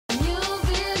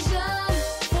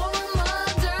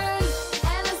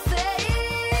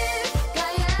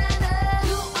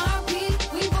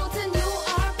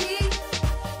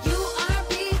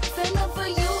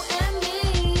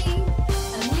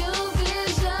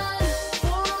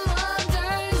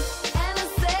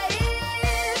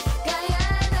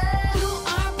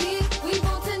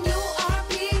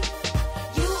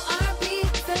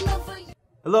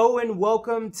Hello and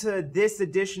welcome to this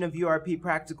edition of URP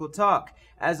Practical Talk.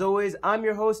 As always, I'm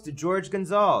your host, George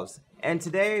Gonzalez, and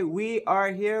today we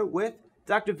are here with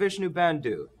Dr. Vishnu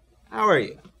Bandhu. How are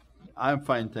you? I'm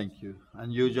fine, thank you.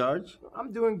 And you, George?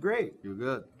 I'm doing great. You're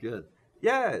good, good.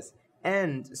 Yes,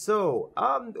 and so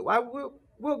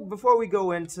we'll before we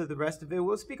go into the rest of it,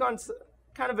 we'll speak on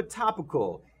kind of a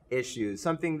topical issue,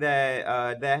 something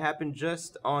that happened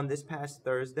just on this past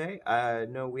Thursday. I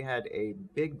know we had a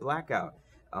big blackout.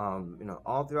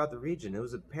 All throughout the region. It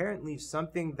was apparently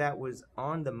something that was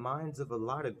on the minds of a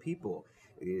lot of people.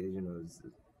 It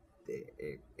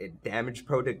damaged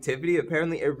productivity.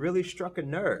 Apparently, it really struck a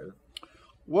nerve.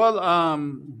 Well,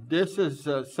 this is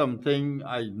something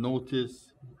I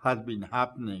noticed had been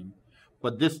happening,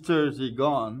 but this Thursday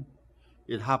gone,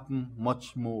 it happened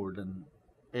much more than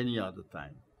any other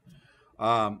time.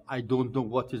 I don't know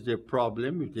what is their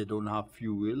problem, if they don't have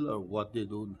fuel or what they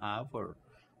don't have or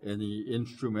any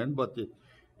instrument, but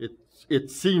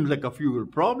it seems like a fuel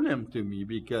problem to me,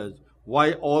 because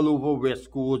why all over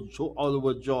West Coast, all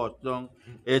over Georgetown,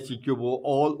 Essequibo,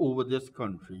 all over this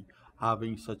country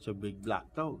having such a big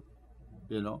blackout?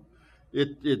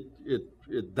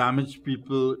 It damaged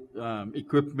people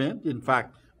equipment. In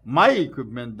fact, my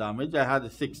equipment damaged. I had a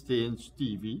 60-inch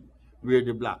TV where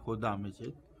the blackout damaged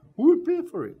it. Who will pay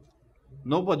for it?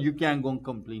 Nobody. You can't go and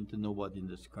complain to nobody in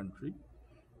this country.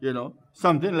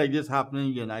 Something like this happening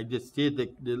in the United States,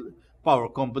 the power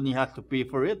company has to pay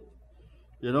for it.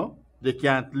 They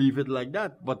can't leave it like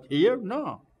that. But here,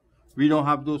 no. We don't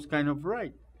have those kind of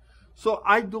rights. So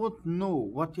I don't know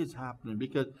what is happening,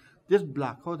 because this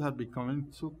blackout has becoming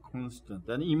so constant.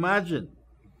 And imagine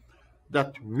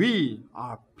that we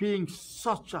are paying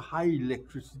such a high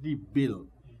electricity bill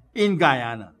in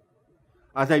Guyana.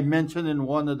 As I mentioned in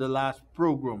one of the last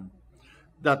programs,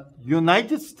 that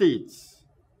United States,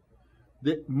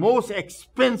 the most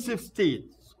expensive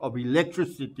states of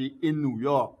electricity in New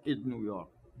York is New York,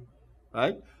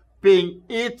 right? Paying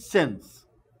 8 cents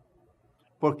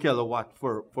per kilowatt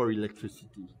for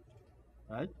electricity,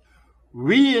 right?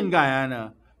 We in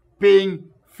Guyana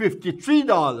paying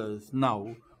 $53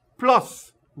 now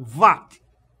plus VAT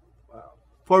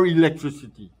for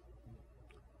electricity.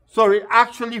 Sorry,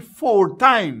 actually 4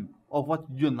 times of what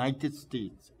United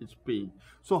States is paying.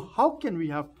 So how can we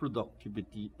have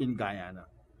productivity in Guyana?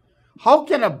 How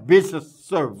can a business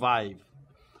survive?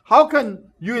 How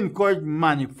can you encourage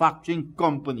manufacturing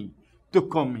company to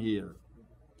come here?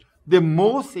 The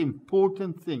most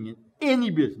important thing in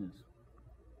any business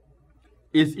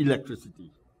is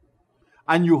electricity.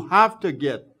 And you have to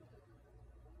get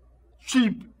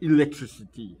cheap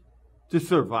electricity to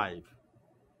survive,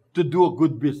 to do a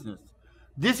good business.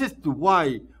 This is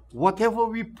why whatever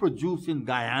we produce in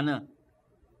Guyana,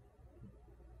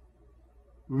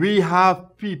 we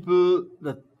have people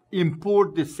that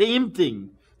import the same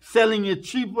thing, selling it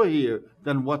cheaper here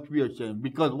than what we are selling.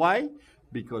 Because why?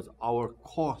 Because our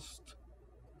cost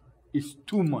is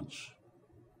too much,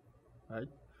 right?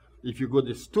 If you go to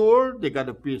the store, they got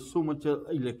to pay so much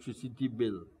electricity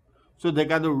bill. So they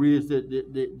got to raise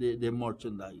the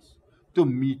merchandise to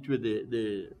meet with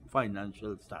the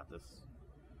financial status.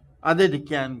 And then they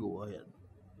can go ahead.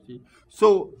 See?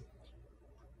 So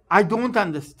I don't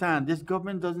understand. This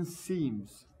government doesn't seem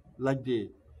like they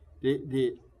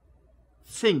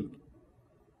think.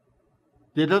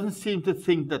 They doesn't seem to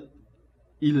think that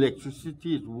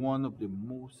electricity is one of the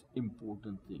most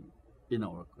important things in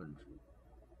our country.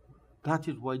 That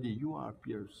is why the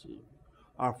URPRC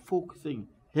are focusing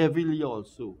heavily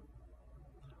also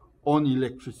on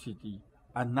electricity,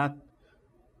 and not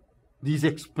these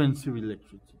expensive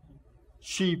electricity,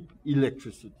 cheap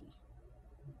electricity.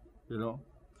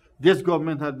 This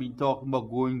government had been talking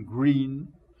about going green,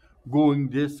 going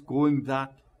this, going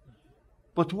that.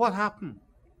 But what happened?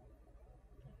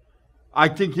 I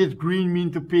think his green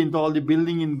mean to paint all the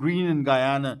building in green in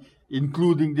Guyana,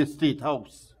 including the State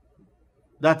House.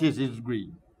 That is his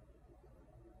green.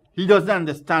 He doesn't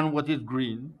understand what is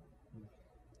green.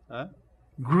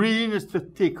 Green is to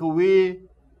take away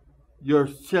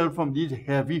yourself from this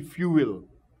heavy fuel.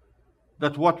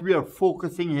 That's what we are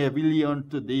focusing heavily on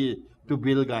today to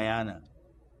build Guyana,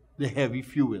 the heavy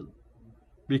fuel,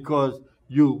 because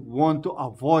you want to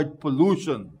avoid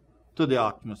pollution to the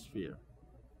atmosphere.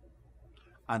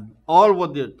 And all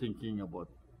what they're thinking about,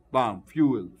 bam,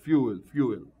 fuel, fuel,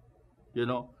 fuel.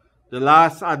 The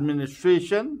last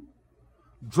administration,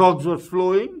 drugs were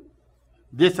flowing.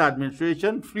 This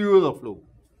administration, fuel will flow.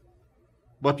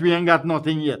 But we ain't got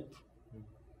nothing yet.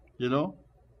 You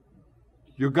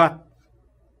got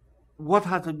what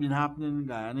has been happening in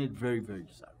Guyana is very, very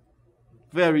sad.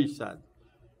 Very sad.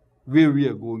 Where we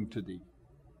are going today.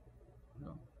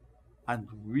 and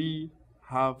we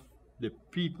have, the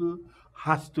people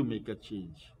has to make a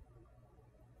change.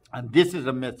 And this is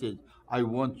a message I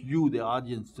want you, the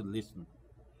audience, to listen.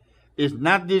 It's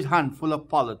not this handful of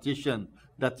politicians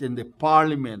that in the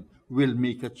parliament will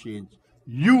make a change.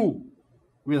 You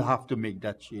will have to make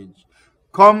that change.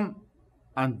 Come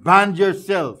and band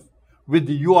yourself with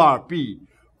the URP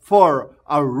for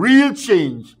a real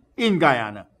change in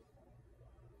Guyana.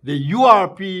 The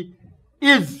URP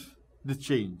is the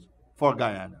change for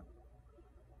Guyana.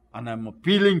 And I'm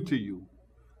appealing to you,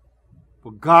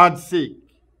 for God's sake,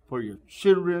 for your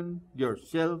children,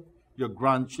 yourself, your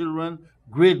grandchildren,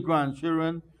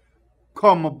 great-grandchildren,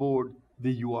 come aboard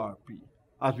the URP.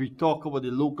 As we talk about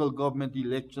the local government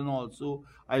election also,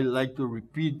 I like to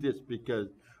repeat this because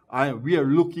we are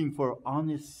looking for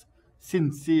honest,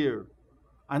 sincere,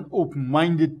 and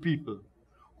open-minded people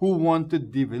who want to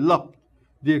develop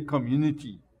their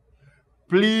community.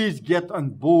 Please get on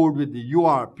board with the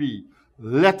URP.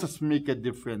 Let us make a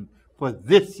difference for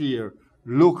this year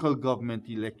local government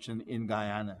election in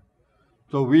Guyana.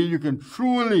 So you can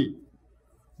truly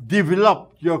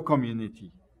develop your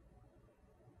community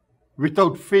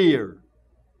without fear,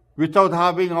 without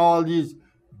having all these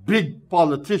big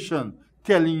politicians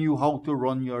telling you how to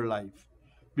run your life.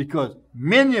 Because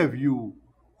many of you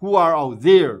who are out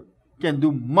there can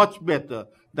do much better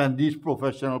than these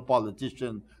professional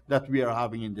politicians that we are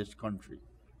having in this country.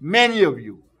 Many of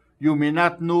you, you may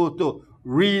not know to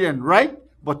read and write,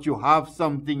 but you have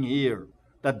something here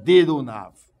that they don't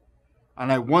have.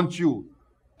 And I want you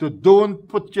to don't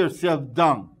put yourself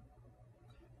down.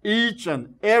 Each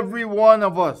and every one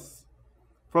of us,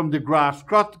 from the grass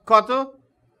cutter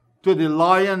to the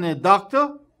lawyer and the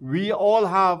doctor, we all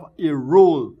have a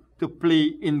role to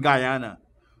play in Guyana.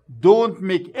 Don't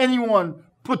make anyone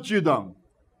put you down.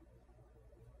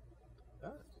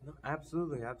 No,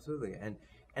 absolutely, absolutely, and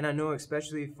I know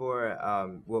especially for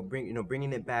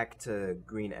bringing it back to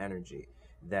green energy,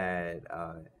 that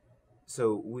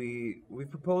so we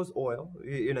propose oil,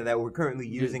 that we're currently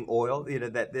using oil,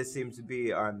 that this seems to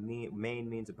be our main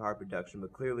means of power production,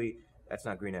 but clearly that's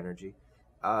not green energy.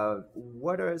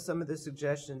 What are some of the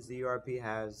suggestions the URP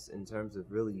has in terms of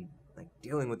really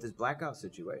dealing with this blackout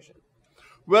situation?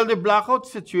 Well, the blackout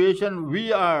situation,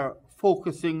 we are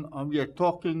focusing on, we are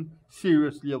talking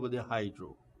seriously about the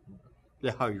hydro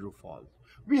falls.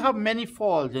 We have many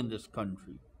falls in this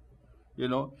country.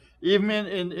 Even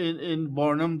in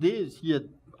Barnum days, he had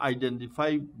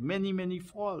identified many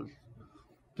falls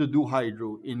to do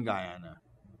hydro in Guyana,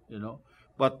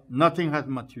 but nothing has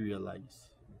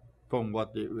materialized from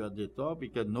what they thought,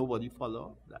 because nobody followed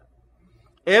up that.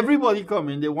 Everybody come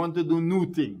in, they want to do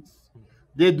new things.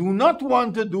 They do not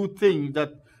want to do things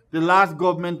that the last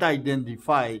government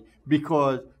identified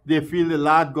because they feel the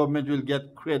last government will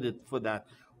get credit for that.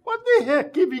 What the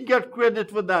heck if we get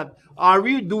credit for that?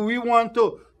 Do we want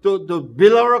to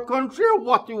build our country, or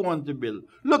what we want to build?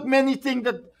 Look, many things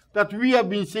that we have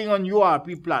been seeing on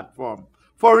URP platform.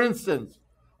 For instance,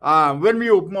 when we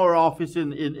open our office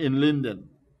in Linden,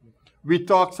 we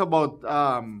talks about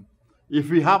if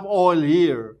we have oil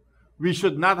here, we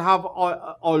should not have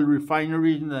oil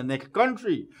refineries in the next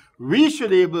country. We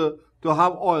should be able to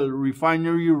have oil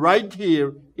refinery right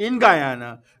here in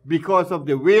Guyana because of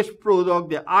the waste product,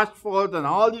 the asphalt, and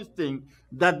all these things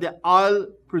that the oil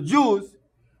produce.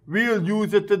 We'll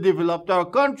use it to develop our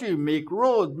country, make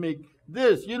roads, make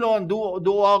this, and do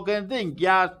all kind of things,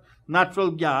 gas, natural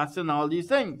gas, and all these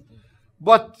things.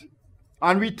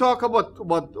 And we talk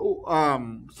about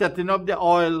setting up the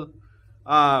oil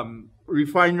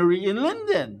refinery in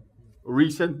Linden.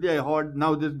 Recently, I heard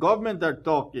now this government are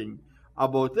talking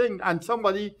about things, and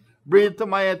somebody bring it to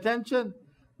my attention.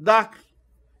 Doc,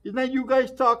 you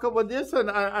guys talk about this,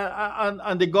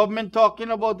 and the government talking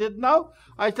about it now?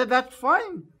 I said, that's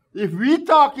fine. If we're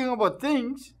talking about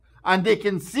things, and they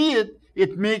can see it,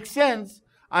 it makes sense,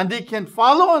 and they can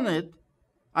follow on it,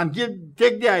 and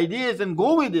take the ideas and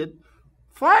go with it,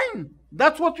 fine.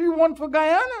 That's what we want for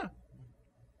Guyana.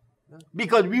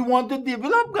 Because we want to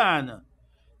develop Guyana.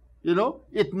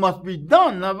 It must be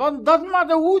done. Now, it doesn't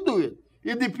matter who do it.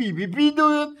 If the PPP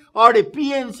do it, or the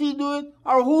PNC do it,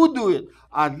 or who do it.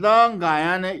 As long as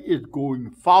Guyana is going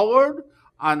forward,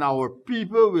 and our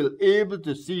people will able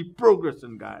to see progress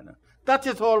in Guyana. That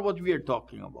is all what we are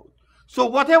talking about. So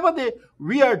whatever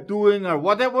we are doing, or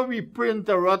whatever we print,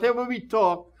 or whatever we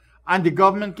talk, and the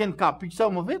government can copy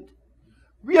some of it,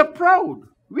 we are proud.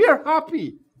 We are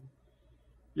happy.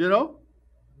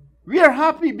 We are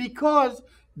happy because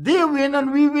they win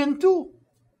and we win too.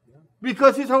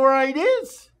 Because it's our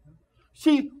ideas.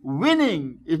 See,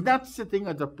 winning is not sitting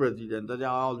as a president, as I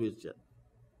always said.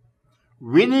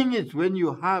 Winning is when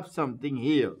you have something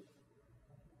here.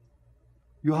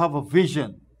 You have a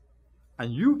vision,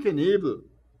 and you can able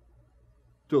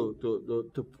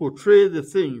to portray the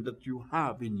thing that you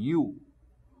have in you.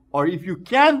 Or if you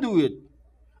can do it,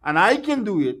 and I can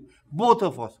do it, both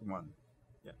of us won.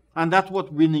 Yeah. And that's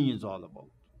what winning is all about.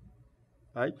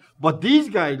 Right? But these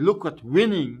guys look at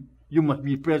winning, you must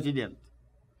be president.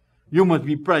 You must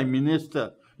be prime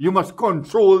minister. You must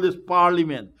control this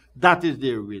parliament. That is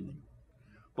their winning.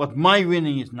 But my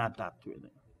winning is not that winning.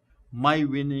 My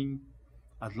winning,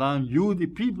 as long as you, the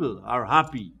people, are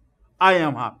happy, I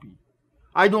am happy.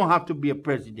 I don't have to be a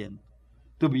president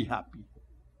to be happy.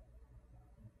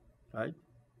 Right?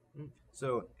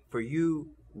 So for you,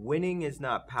 winning is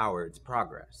not power, it's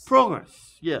progress.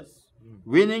 Progress, yes.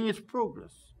 Winning is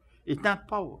progress. It's not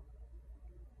power.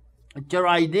 It's your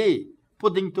idea,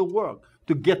 putting to work,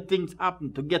 to get things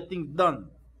happen, to get things done.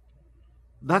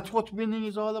 That's what winning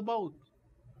is all about.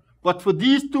 But for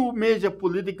these two major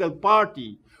political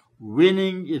parties,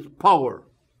 winning is power.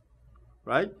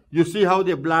 Right? You see how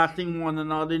they're blasting one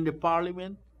another in the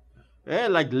parliament?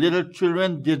 Like little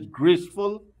children,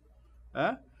 disgraceful.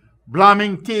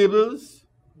 Blaming tables,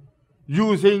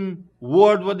 using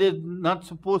words what they're not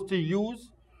supposed to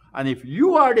use. And if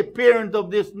you are the parent of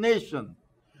this nation,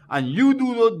 and you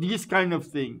do these kind of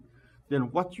things,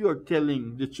 then what you are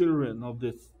telling the children of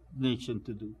this nation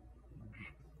to do?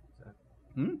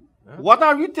 Yeah. What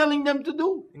are you telling them to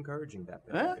do? Encouraging that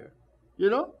behavior. You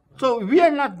know? So we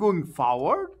are not going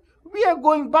forward. We are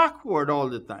going backward all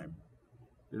the time.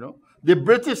 You know? The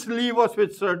British leave us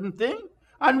with certain things,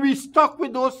 and we stuck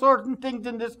with those certain things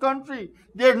in this country.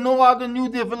 There's no other new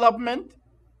development.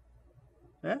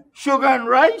 Sugar and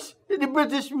rice, the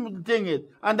British thing is.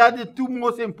 And that is two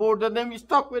most important, and we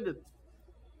stuck with it.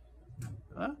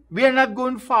 We are not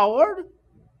going forward.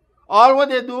 All what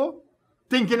they do,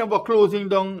 thinking about closing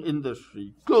down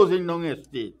industry, closing down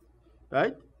estate.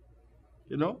 Right?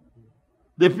 You know?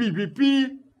 The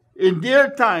PPP, in their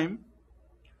time,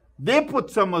 they put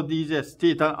some of these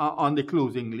estates on the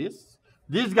closing list.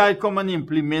 These guys come and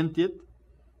implement it,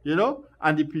 you know,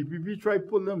 and the PPP try to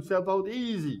pull themselves out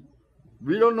easy.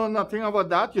 We don't know nothing about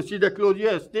that. You see, they close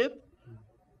your estate,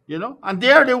 you know, and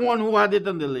they are the one who had it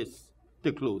on the list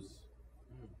to close.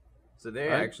 So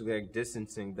they're actually like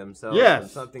distancing themselves from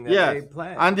Yes, something that yes. they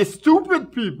planned. And the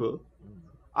stupid people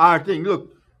are thinking,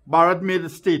 look, Bharat made a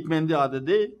statement the other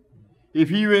day. If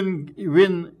he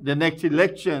win the next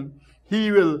election,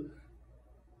 he will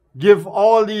give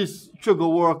all these sugar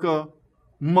workers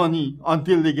money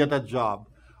until they get a job.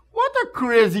 What a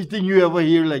crazy thing you ever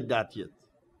hear like that yet.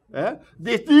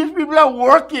 These people are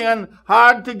working and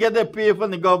hard to get their pay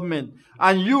from the government,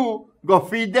 and you go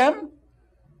feed them?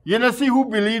 You know, see who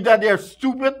believe that they're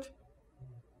stupid?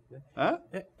 And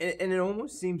it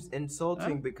almost seems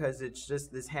insulting because it's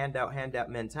just this handout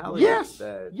mentality. Yes,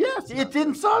 yes, it's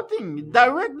insulting.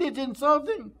 Directly, it's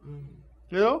insulting.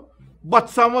 You know, but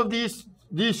some of these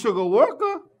sugar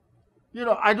workers, you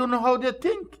know, I don't know how they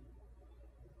think.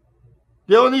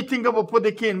 They only think about put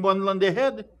the cane bundle on their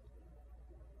head.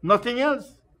 Nothing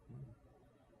else.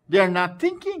 They are not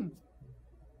thinking.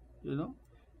 You know.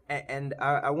 And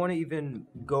I want to even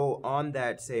go on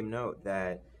that same note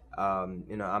that,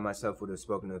 you know, I myself would have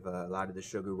spoken with a lot of the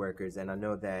sugar workers, and I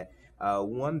know that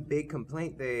one big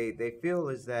complaint they feel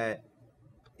is that,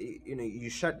 you know, you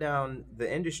shut down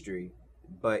the industry,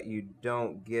 but you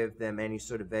don't give them any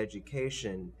sort of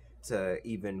education to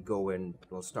even go and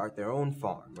start their own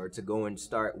farm or to go and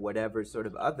start whatever sort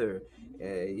of other,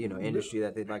 you know, industry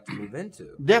that they'd like to move into.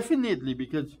 Definitely,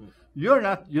 because you're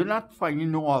not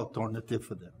finding no alternative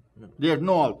for them. No. There's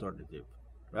no alternative,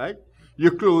 right?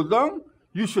 You close down,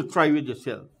 you should try with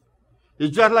yourself.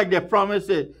 It's just like they promised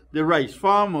the rice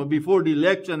farmer before the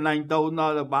election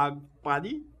 $9,000 bag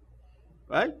paddy,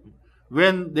 right?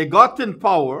 When they got in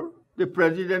power, the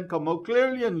president come out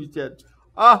clearly and he said,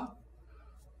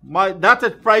 that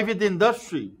is private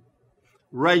industry.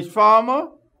 Rice farmer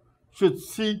should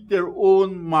seek their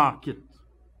own market.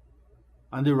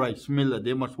 And the rice miller,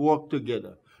 they must work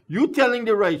together. You telling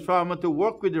the rice farmer to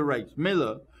work with the rice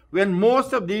miller when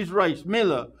most of these rice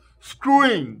miller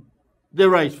screwing the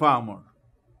rice farmer,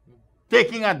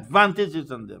 taking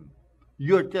advantages on them.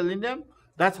 You're telling them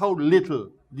that's how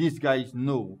little these guys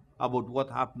know about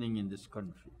what's happening in this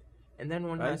country. And then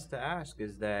one has to ask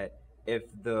is that if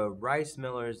the rice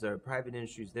millers are private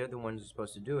industries, they're the ones who are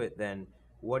supposed to do it, then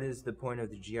what is the point of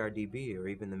the GRDB or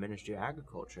even the Ministry of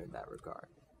Agriculture in that regard?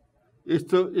 It's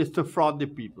to fraud the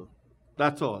people.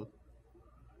 That's all.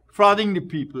 Frauding the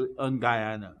people in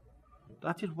Guyana.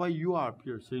 That is why you are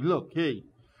here saying, look, hey,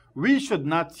 we should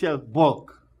not sell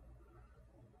bulk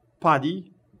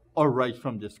paddy or rice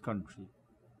from this country.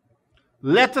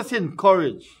 Let us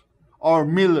encourage our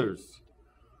millers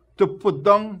to put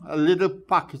down a little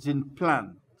packaging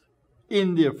plant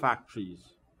in their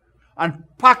factories and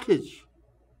package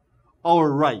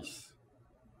our rice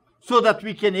so that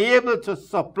we can able to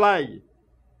supply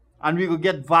and we will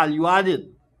get value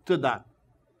added to that.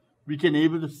 We can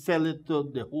able to sell it to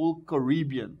the whole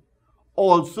Caribbean,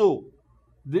 also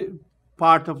the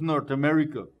part of North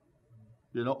America,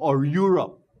 or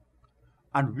Europe,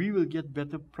 and we will get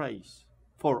better price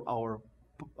for our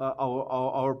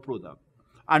product,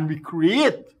 and we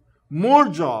create more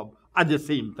job at the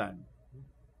same time,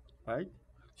 right?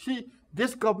 See,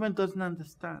 this government doesn't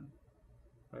understand,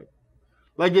 right?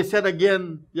 Like they said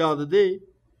again the other day,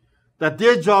 that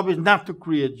their job is not to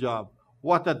create job.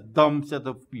 What a dumb set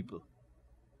of people.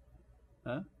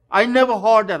 Huh? I never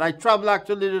heard that. I travel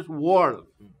actually this world.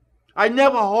 I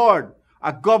never heard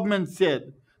a government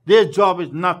said their job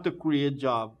is not to create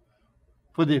job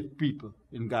for the people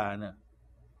in Guyana.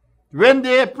 When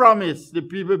they promised the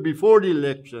people before the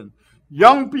election,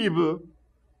 young people,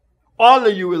 all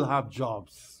of you will have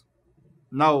jobs.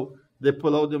 Now they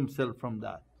pull out themselves from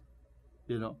that.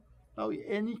 Now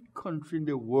any country in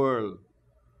the world,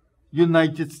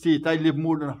 United States, I live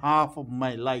more than half of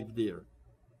my life there.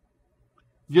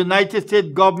 United States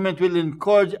government will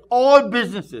encourage all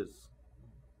businesses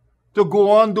to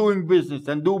go on doing business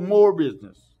and do more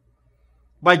business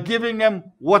by giving them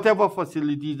whatever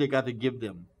facilities they got to give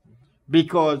them.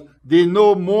 Because they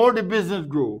know more the business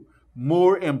grow,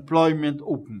 more employment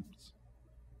opens.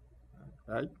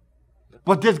 Right?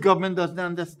 But this government doesn't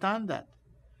understand that.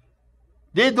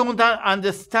 They don't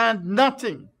understand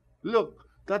nothing. Look,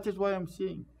 that is why I'm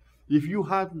saying, if you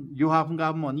haven't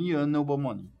got money, you don't know about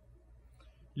money.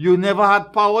 You never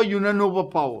had power, you don't know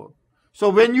about power. So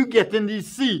when you get in this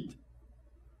seat,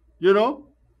 you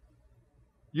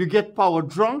get power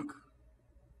drunk,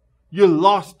 you're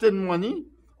lost in money,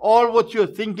 all what you're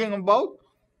thinking about,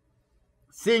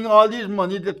 seeing all this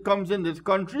money that comes in this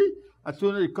country, as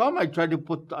soon as it comes, I try to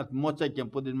put as much I can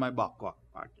put in my back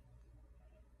pocket.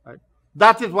 Right?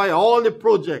 That is why all the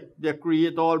projects, they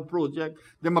create all projects,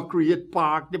 they must create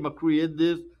park, they must create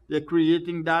this, they're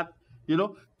creating that,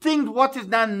 things what is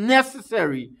not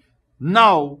necessary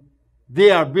now they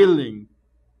are building.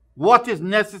 What is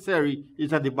necessary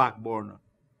is at the back burner.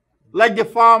 Like the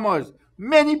farmers,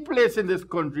 many places in this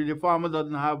country, the farmer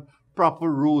doesn't have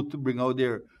proper road to bring out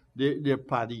their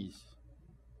paddies.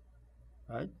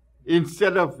 Right?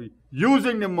 Instead of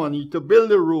using the money to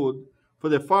build a road for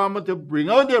the farmer to bring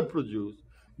out their produce,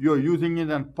 you're using it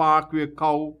in park where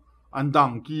cow and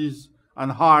donkeys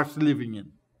and horse living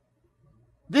in.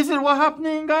 This is what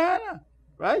happening in Guyana,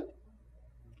 right?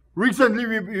 Recently,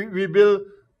 we built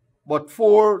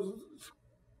 4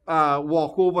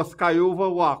 walkover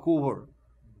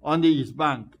on the East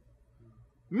Bank.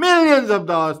 Millions of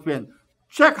dollars spent.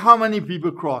 Check how many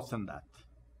people cross on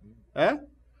that.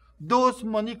 Those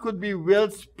money could be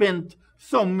well spent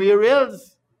somewhere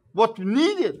else. What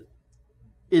needed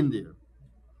in there.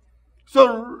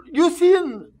 So you see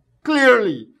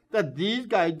clearly that these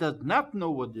guys does not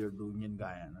know what they're doing in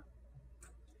Guyana.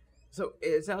 So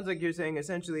it sounds like you're saying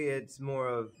essentially it's more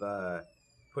of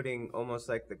putting almost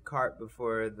like the cart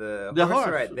before the horse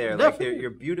right there. Definitely. Like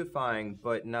you're beautifying,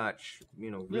 but not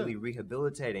really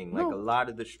rehabilitating like a lot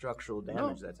of the structural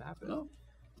damage that's happened.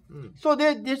 So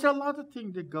there's a lot of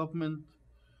things the government,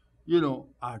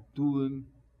 are doing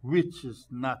which is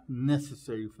not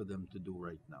necessary for them to do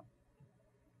right now.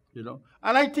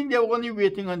 And I think they're only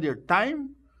waiting on their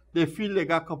time. They feel they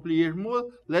got a couple of years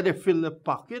more. Let them fill their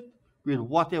pocket with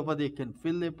whatever they can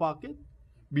fill their pocket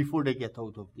before they get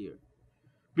out of there.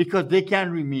 Because they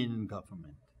can't remain in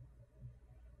government.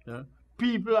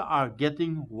 People are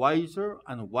getting wiser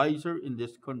and wiser in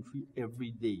this country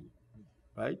every day.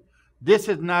 Right? This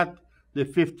is not the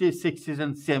 50s, 60s,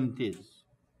 and 70s.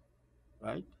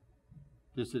 Right?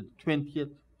 This is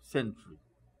 20th century.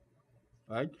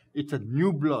 Right? It's a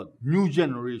new blood, new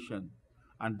generation.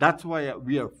 And that's why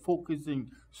we are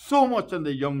focusing so much on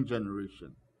the young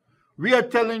generation. We are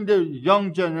telling the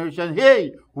young generation,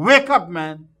 hey, wake up,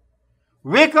 man.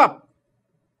 Wake up.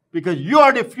 Because you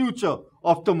are the future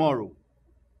of tomorrow.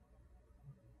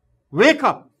 Wake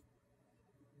up.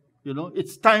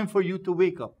 It's time for you to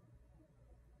wake up.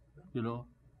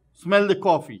 Smell the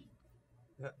coffee.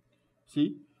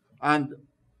 See? And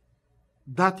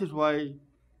that is why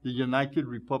the United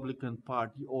Republican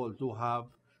Party also have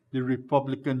the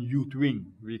Republican Youth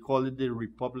Wing. We call it the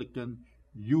Republican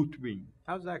Youth Wing.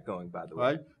 How's that going, by the way?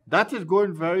 Right? That is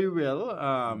going very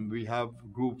well. We have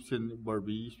groups in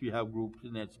Berbice, we have groups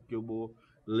in Escobar,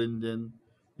 Linden,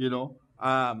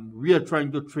 We are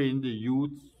trying to train the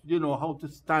youth, how to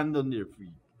stand on their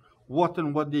feet,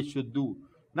 what they should do.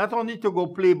 Not only to go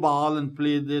play ball and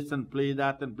play this and play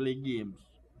that and play games,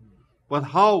 but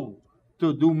how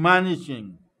to do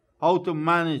managing, how to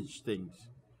manage things.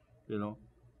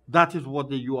 That is what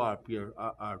the URP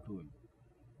are doing.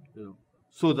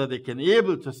 So that they can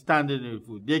able to stand in their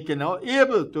foot. They can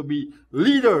able to be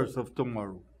leaders of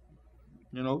tomorrow.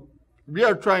 We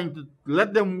are trying to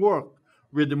let them work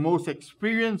with the most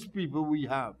experienced people we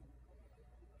have,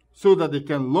 so that they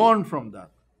can learn from that.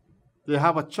 They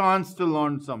have a chance to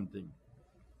learn something.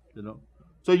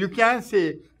 So you can't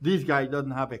say this guy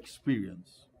doesn't have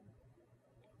experience.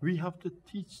 We have to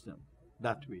teach them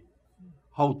that way,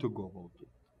 how to go about it.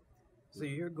 So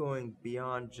you're going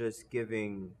beyond just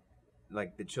giving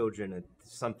like the children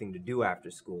something to do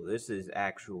after school. This is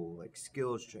actual like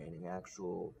skills training,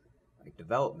 actual like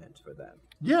development for them.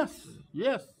 Yes.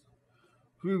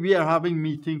 We are having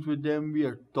meetings with them. We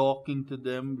are talking to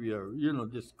them. We are,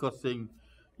 discussing,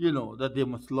 that they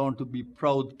must learn to be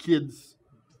proud kids.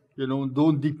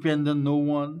 Don't depend on no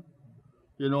one.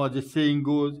 As the saying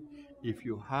goes, if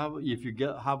you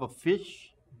have a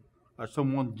fish, or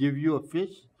someone give you a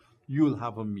fish, you'll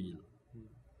have a meal.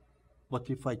 But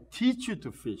if I teach you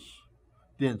to fish,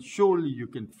 then surely you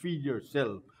can feed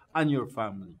yourself and your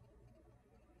family.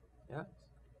 Yeah,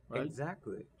 right?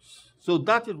 Exactly. So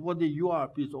that is what the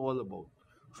URP is all about,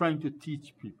 trying to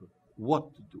teach people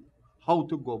what to do, how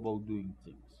to go about doing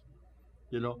things.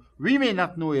 We may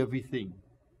not know everything,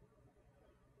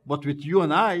 but with you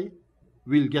and I,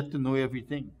 we'll get to know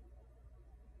everything.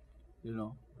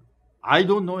 I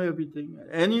don't know everything.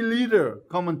 Any leader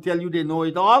come and tell you they know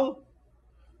it all,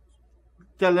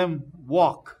 tell them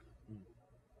walk,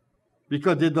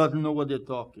 because they don't know what they're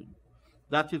talking.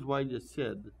 That is why they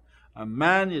said, a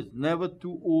man is never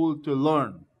too old to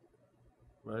learn.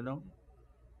 Right now,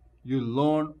 you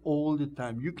learn all the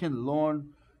time. You can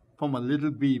learn from a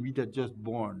little baby that just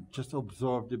born. Just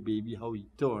observe the baby, how he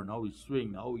turn, how he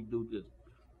swing, how he do this.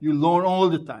 You learn all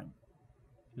the time.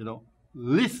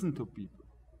 Listen to people.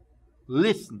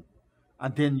 Listen,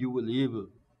 and then you will be able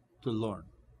to learn.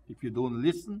 If you don't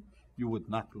listen, you would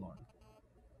not learn.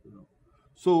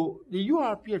 So the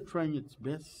URP are trying its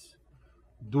best,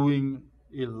 doing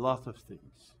a lot of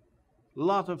things.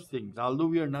 Although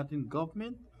we are not in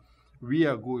government, we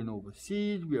are going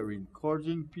overseas, we are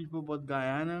encouraging people about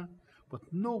Guyana, but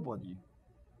nobody,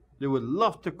 they would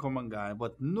love to come in Guyana,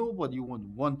 but nobody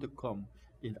would want to come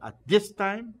in at this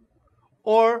time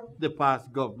or the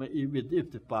past government,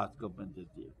 if the past government is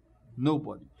there.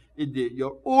 Nobody.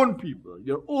 Your own people,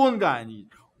 your own Guyanese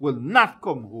will not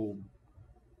come home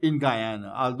in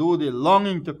Guyana, although they're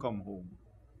longing to come home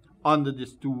under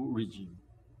this two regime.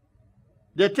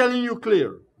 They're telling you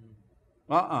clear.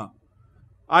 I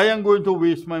am going to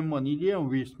waste my money there and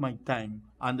waste my time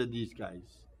under these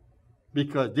guys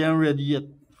because they aren't ready yet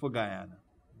for Guyana.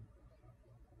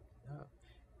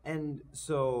 And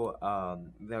so I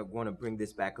want to bring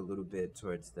this back a little bit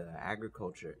towards the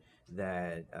agriculture.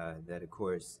 That of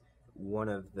course, one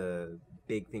of the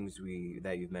big things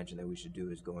that you've mentioned that we should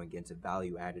do is going into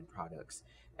value-added products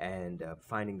and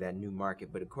finding that new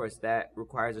market. But of course, that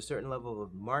requires a certain level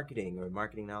of marketing or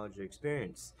marketing knowledge or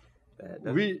experience.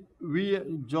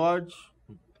 George,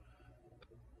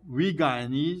 we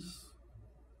Guyanese,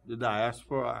 the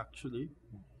diaspora actually,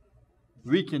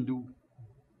 we can do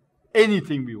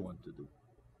anything we want to do.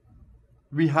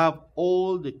 We have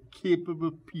all the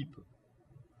capable people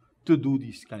to do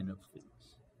these kind of things.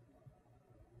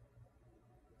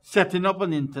 Setting up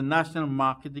an international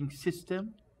marketing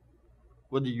system,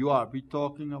 what the URP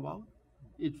talking about,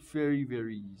 it's very,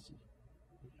 very easy.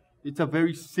 It's a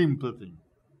very simple thing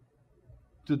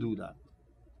to do that.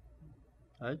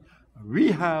 Right?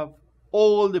 We have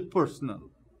all the personnel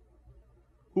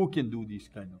who can do these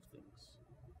kind of things.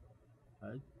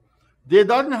 Right? They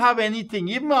don't have anything,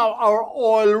 even our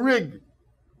oil rig,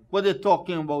 what they're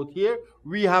talking about here,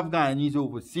 we have Guyanese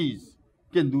overseas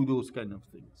can do those kind of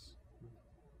things.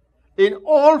 In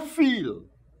all fields,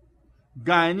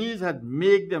 Guyanese had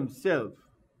made themselves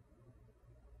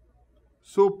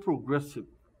so progressive.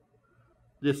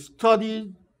 They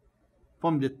studied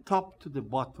from the top to the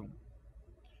bottom.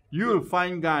 You will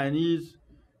find Guyanese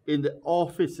in the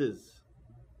offices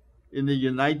in the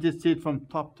United States from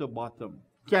top to bottom.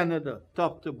 Canada,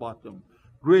 top to bottom.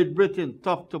 Great Britain,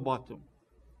 top to bottom.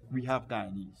 We have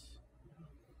Guyanese.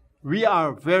 We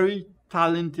are very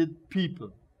talented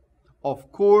people.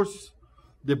 Of course,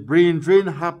 the brain drain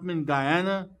happened in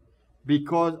Guyana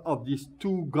because of these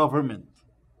two governments.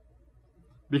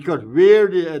 Because where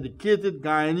the educated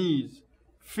Guyanese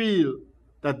feel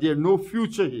that there's no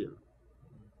future here.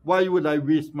 Why would I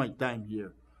waste my time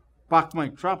here? Pack my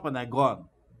trap and I gone.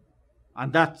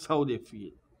 And that's how they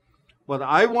feel. But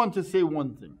I want to say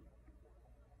one thing.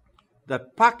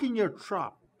 That packing your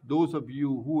trap, those of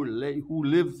you who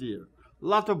lives here, a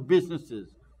lot of businesses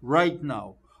right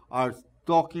now are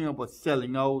talking about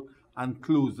selling out and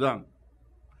close down.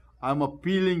 I'm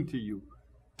appealing to you.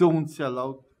 Don't sell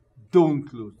out. Don't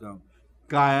close down.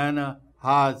 Guyana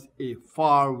has a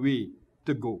far way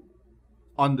to go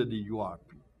under the URP.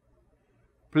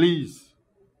 Please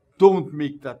don't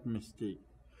make that mistake,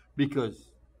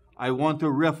 because I want to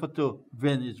refer to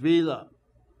Venezuela.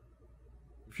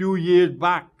 A few years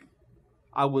back,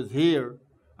 I was here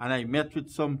and I met with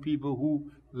some people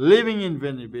who living in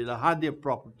Venezuela had their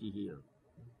property here.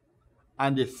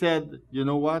 And they said, you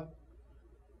know what?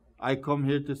 I come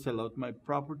here to sell out my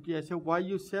property. I said, why are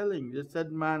you selling? They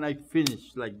said, man, I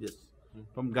finished like this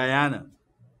from Guyana.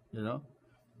 You know,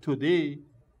 today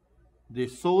they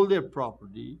sold their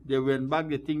property. They went back.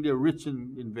 They think they're rich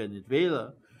in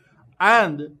Venezuela.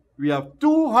 And we have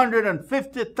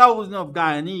 250,000 of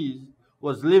Guyanese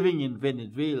was living in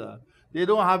Venezuela. They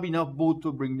don't have enough boat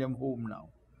to bring them home now.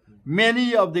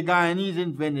 Many of the Guyanese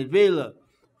in Venezuela,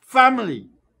 family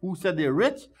who said they're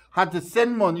rich, had to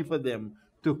send money for them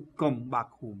to come back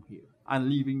home here and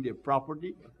leaving their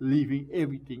property, leaving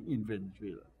everything in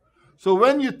Venezuela. So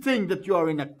when you think that you are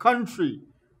in a country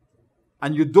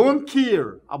and you don't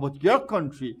care about your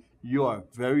country, you are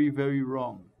very, very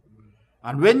wrong.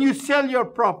 And when you sell your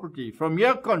property from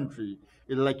your country,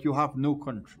 it's like you have no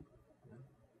country.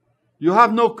 You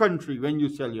have no country when you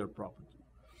sell your property.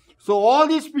 So all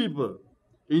these people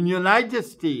in United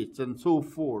States and so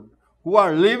forth who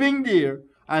are living there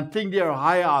and think they are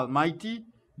high almighty,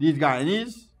 these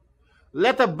Guyanese,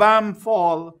 let a bomb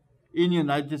fall in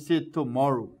United States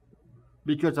tomorrow.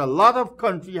 Because a lot of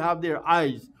countries have their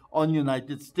eyes on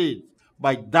United States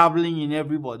by dabbling in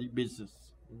everybody's business.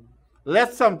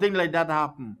 Let something like that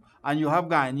happen and you have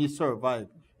Guyanese survive.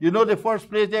 You know the first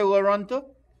place they will run to?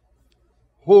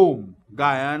 Home.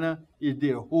 Guyana is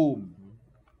their home.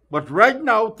 But right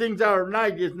now things are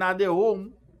nice. It's not their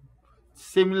home.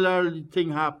 Similar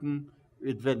thing happened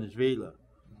with Venezuela.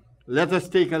 Let us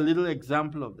take a little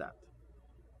example of that.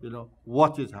 You know,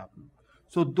 what is happening.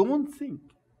 So don't think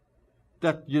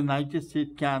that United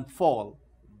States can't fall.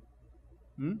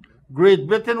 Great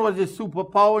Britain was a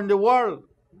superpower in the world.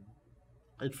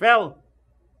 It fell.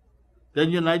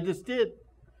 Then United States.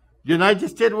 United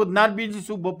States would not be the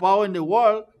superpower in the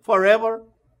world forever.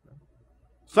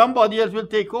 Somebody else will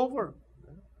take over.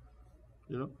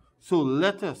 You know? So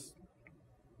let us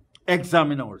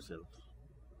examine ourselves.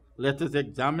 Let us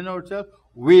examine ourselves.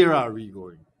 Where are we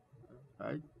going?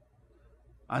 Right?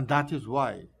 And that is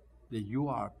why the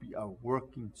URP are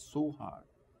working so hard.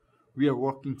 We are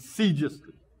working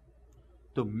seriously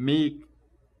to make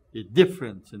a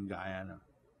difference in Guyana.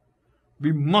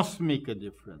 We must make a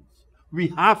difference. We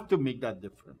have to make that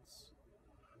difference.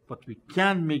 But we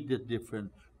can't make that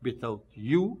difference without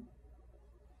you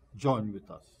join with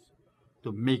us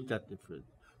to make that difference,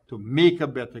 to make a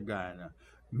better Guyana,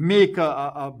 make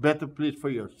a better place for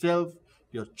yourself,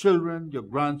 your children, your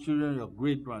grandchildren, your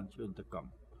great-grandchildren to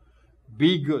come.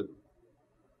 Be good.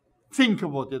 Think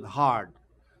about it hard.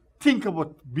 Think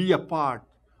about be a part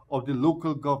of the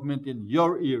local government in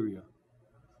your area.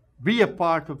 Be a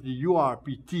part of the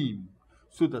URP team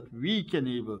so that we can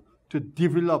able to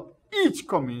develop each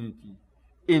community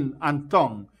and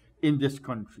tongue in this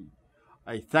country.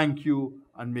 I thank you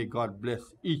and may God bless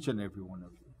each and every one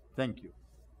of you. Thank you.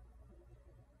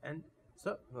 And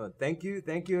so, thank you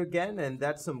again, and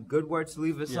that's some good words to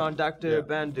leave us on, Dr.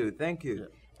 Bandu. Thank you. Yeah.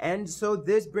 And so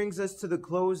this brings us to the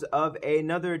close of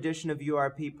another edition of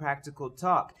URP Practical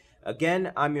Talk.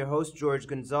 Again, I'm your host, George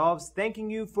Gonzalez, thanking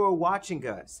you for watching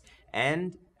us.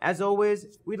 And as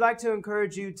always, we'd like to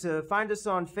encourage you to find us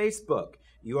on Facebook,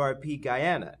 URP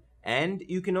Guyana. And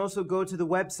you can also go to the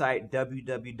website,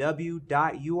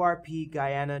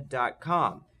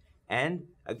 www.urpguyana.com. And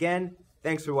again,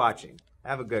 thanks for watching.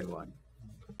 Have a good one.